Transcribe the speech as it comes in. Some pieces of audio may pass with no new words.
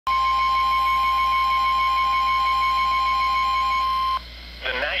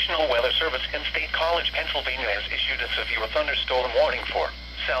Service in State College, Pennsylvania has issued a severe thunderstorm warning for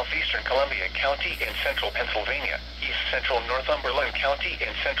southeastern Columbia County in central Pennsylvania, east central Northumberland County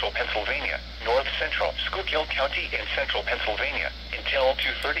in central Pennsylvania, north central Schuylkill County in central Pennsylvania until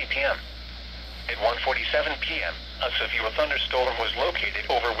 2:30 p.m. At 1:47 p.m., a severe thunderstorm was located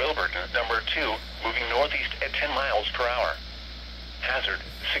over Wilburton, number 2, moving northeast at 10 miles per hour. Hazard,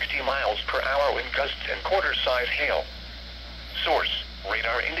 60 miles per hour wind gusts and quarter-size hail. Source,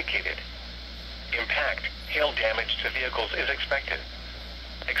 radar indicated. Impact, hail damage to vehicles is expected.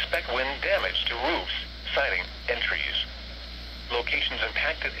 Expect wind damage to roofs, siding, and trees. Locations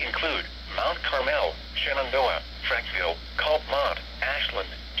impacted include Mount Carmel, Shenandoah, Frankville, Culpmont, Ashland,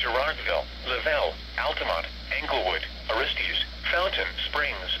 Girardville, Lavelle, Altamont, Englewood, Aristes, Fountain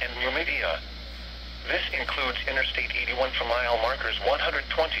Springs, and Numidia. This includes Interstate 81 for mile markers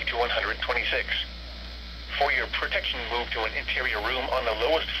 120 to 126. For your protection, move to an interior room on the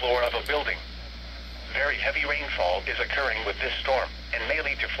lowest floor of a building. Very heavy rainfall is occurring with this storm and may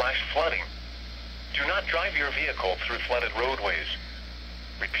lead to flash flooding. Do not drive your vehicle through flooded roadways.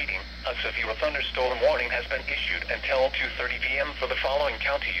 Repeating, a severe thunderstorm warning has been issued until 2:30 p.m. for the following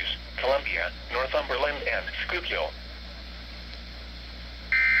counties: Columbia, Northumberland, and Schuylkill.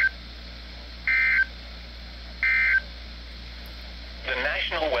 The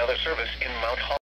National Weather Service in Mount